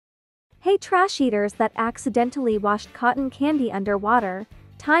Hey trash eaters that accidentally washed cotton candy underwater,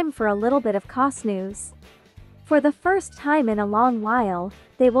 time for a little bit of cost news. For the first time in a long while,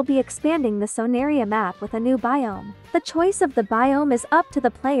 they will be expanding the Sonaria Map with a new biome. The choice of the biome is up to the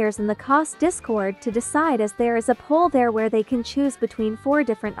players in the cost Discord to decide, as there is a poll there where they can choose between 4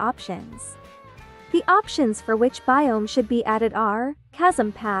 different options. The options for which biome should be added are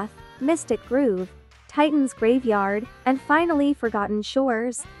Chasm Path, Mystic Groove, Titan's Graveyard, and finally Forgotten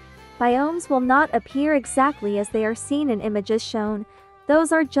Shores. Biomes will not appear exactly as they are seen in images shown.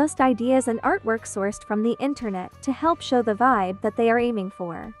 Those are just ideas and artwork sourced from the internet to help show the vibe that they are aiming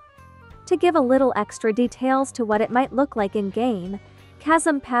for. To give a little extra details to what it might look like in-game,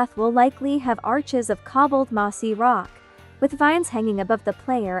 Chasm Path will likely have arches of cobbled mossy rock, with vines hanging above the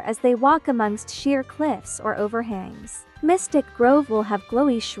player as they walk amongst sheer cliffs or overhangs. Mystic Grove will have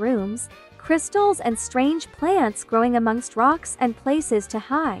glowy shrooms, crystals and strange plants growing amongst rocks and places to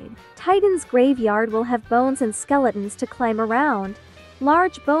hide. Titan's Graveyard will have bones and skeletons to climb around.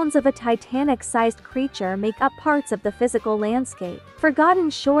 Large bones of a titanic-sized creature make up parts of the physical landscape.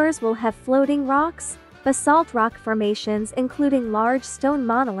 Forgotten Shores will have floating rocks, basalt rock formations including large stone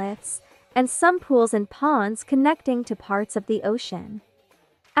monoliths, and some pools and ponds connecting to parts of the ocean.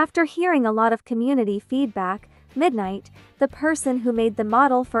 After hearing a lot of community feedback, Midnight, the person who made the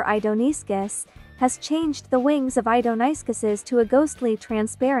model for Aidoneiscus, has changed the wings of Aidoneiscus to a ghostly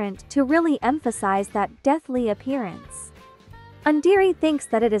transparent to really emphasize that deathly appearance. Undiri thinks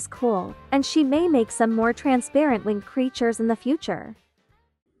that it is cool, and she may make some more transparent winged creatures in the future.